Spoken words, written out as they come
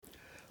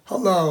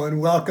Hello and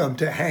welcome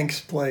to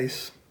Hank's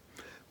Place.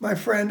 My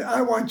friend,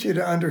 I want you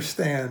to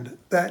understand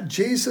that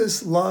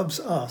Jesus loves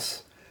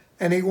us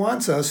and he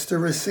wants us to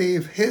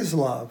receive his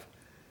love.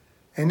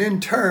 And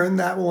in turn,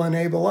 that will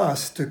enable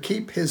us to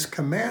keep his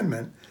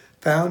commandment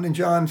found in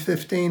John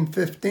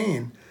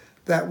 15:15,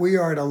 that we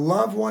are to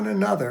love one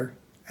another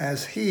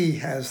as he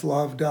has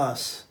loved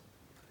us.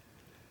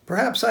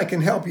 Perhaps I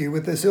can help you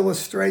with this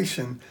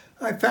illustration.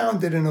 I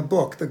found it in a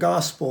book, The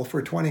Gospel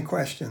for 20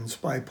 Questions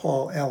by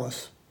Paul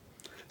Ellis.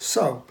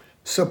 So,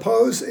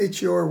 suppose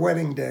it's your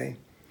wedding day,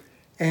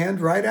 and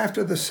right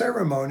after the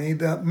ceremony,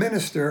 the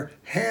minister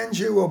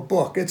hands you a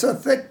book. It's a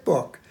thick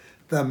book,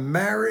 the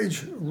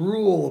Marriage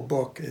Rule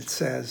Book, it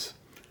says.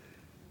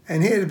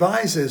 And he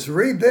advises,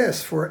 read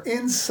this, for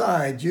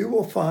inside you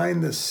will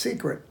find the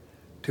secret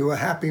to a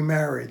happy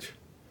marriage.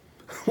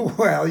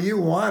 Well, you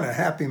want a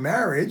happy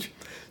marriage,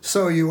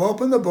 so you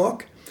open the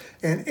book,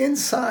 and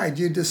inside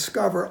you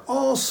discover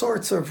all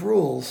sorts of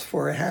rules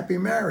for a happy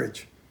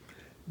marriage.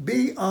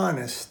 Be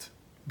honest.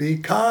 Be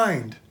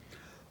kind.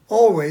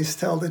 Always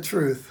tell the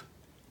truth.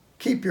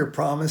 Keep your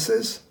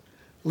promises.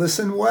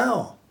 Listen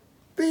well.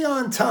 Be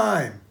on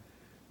time.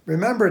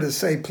 Remember to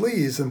say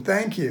please and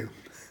thank you.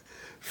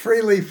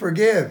 Freely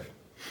forgive.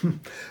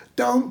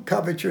 Don't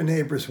covet your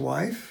neighbor's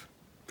wife.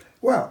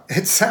 Well,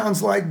 it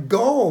sounds like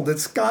gold.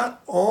 It's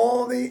got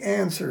all the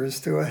answers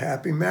to a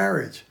happy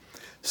marriage.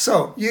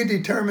 So you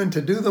determined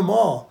to do them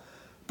all.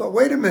 But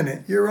wait a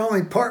minute, you're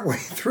only partway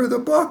through the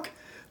book.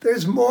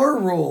 There's more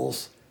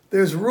rules.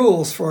 There's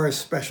rules for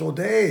special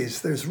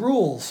days. There's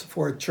rules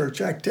for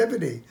church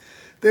activity.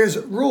 There's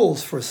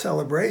rules for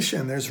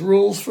celebration. There's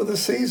rules for the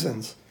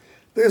seasons.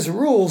 There's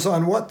rules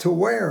on what to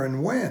wear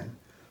and when.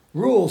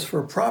 Rules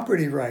for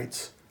property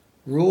rights.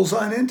 Rules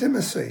on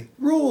intimacy.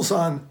 Rules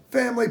on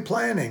family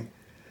planning.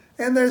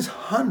 And there's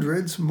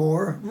hundreds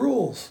more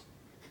rules.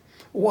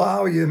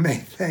 Wow, you may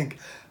think,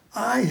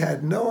 I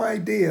had no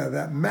idea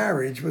that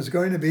marriage was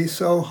going to be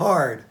so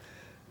hard.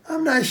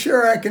 I'm not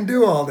sure I can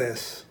do all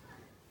this.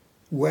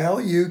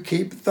 Well, you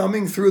keep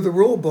thumbing through the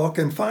rule book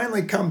and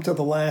finally come to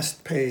the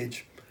last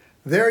page.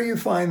 There you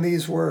find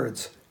these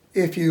words.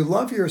 If you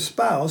love your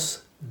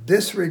spouse,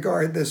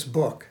 disregard this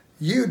book.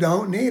 You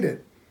don't need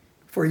it,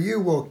 for you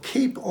will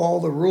keep all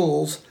the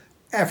rules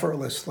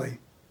effortlessly.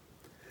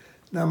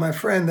 Now, my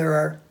friend, there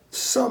are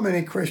so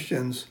many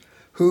Christians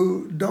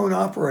who don't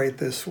operate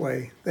this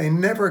way. They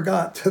never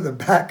got to the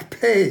back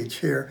page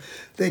here.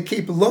 They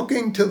keep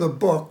looking to the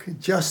book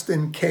just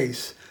in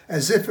case,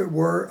 as if it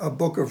were a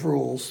book of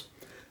rules.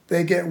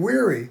 They get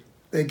weary.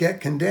 They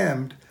get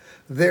condemned.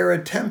 Their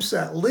attempts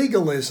at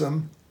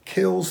legalism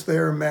kills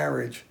their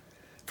marriage.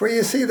 For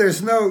you see,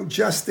 there's no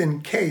just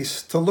in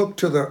case to look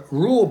to the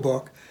rule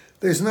book.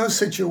 There's no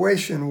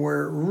situation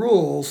where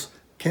rules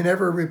can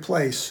ever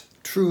replace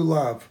true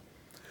love.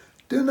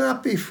 Do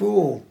not be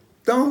fooled.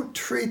 Don't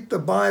treat the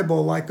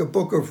Bible like a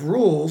book of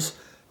rules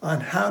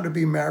on how to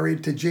be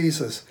married to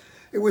Jesus.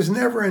 It was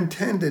never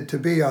intended to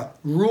be a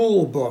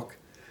rule book.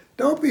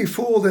 Don't be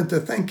fooled into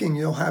thinking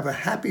you'll have a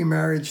happy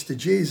marriage to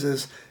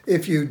Jesus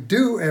if you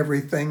do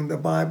everything the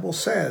Bible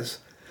says.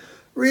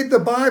 Read the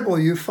Bible,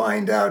 you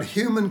find out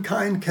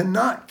humankind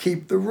cannot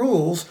keep the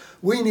rules.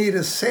 We need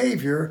a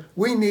Savior.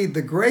 We need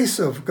the grace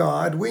of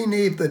God. We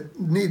need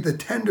the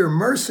tender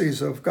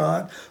mercies of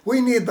God. We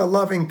need the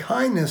loving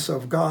kindness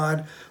of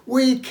God.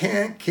 We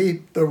can't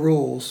keep the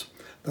rules.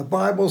 The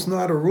Bible's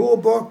not a rule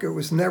book. It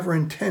was never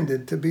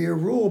intended to be a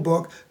rule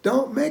book.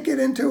 Don't make it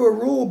into a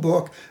rule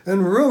book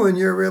and ruin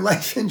your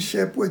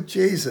relationship with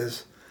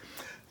Jesus.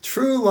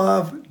 True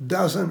love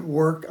doesn't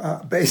work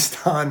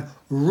based on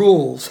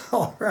rules,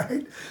 all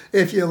right?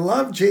 If you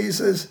love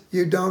Jesus,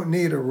 you don't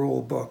need a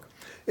rule book.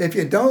 If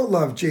you don't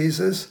love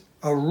Jesus,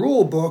 a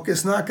rule book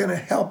is not going to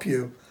help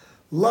you.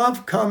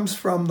 Love comes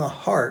from the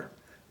heart,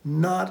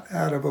 not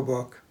out of a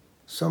book.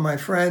 So my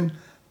friend,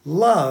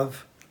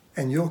 love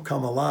and you'll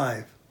come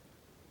alive.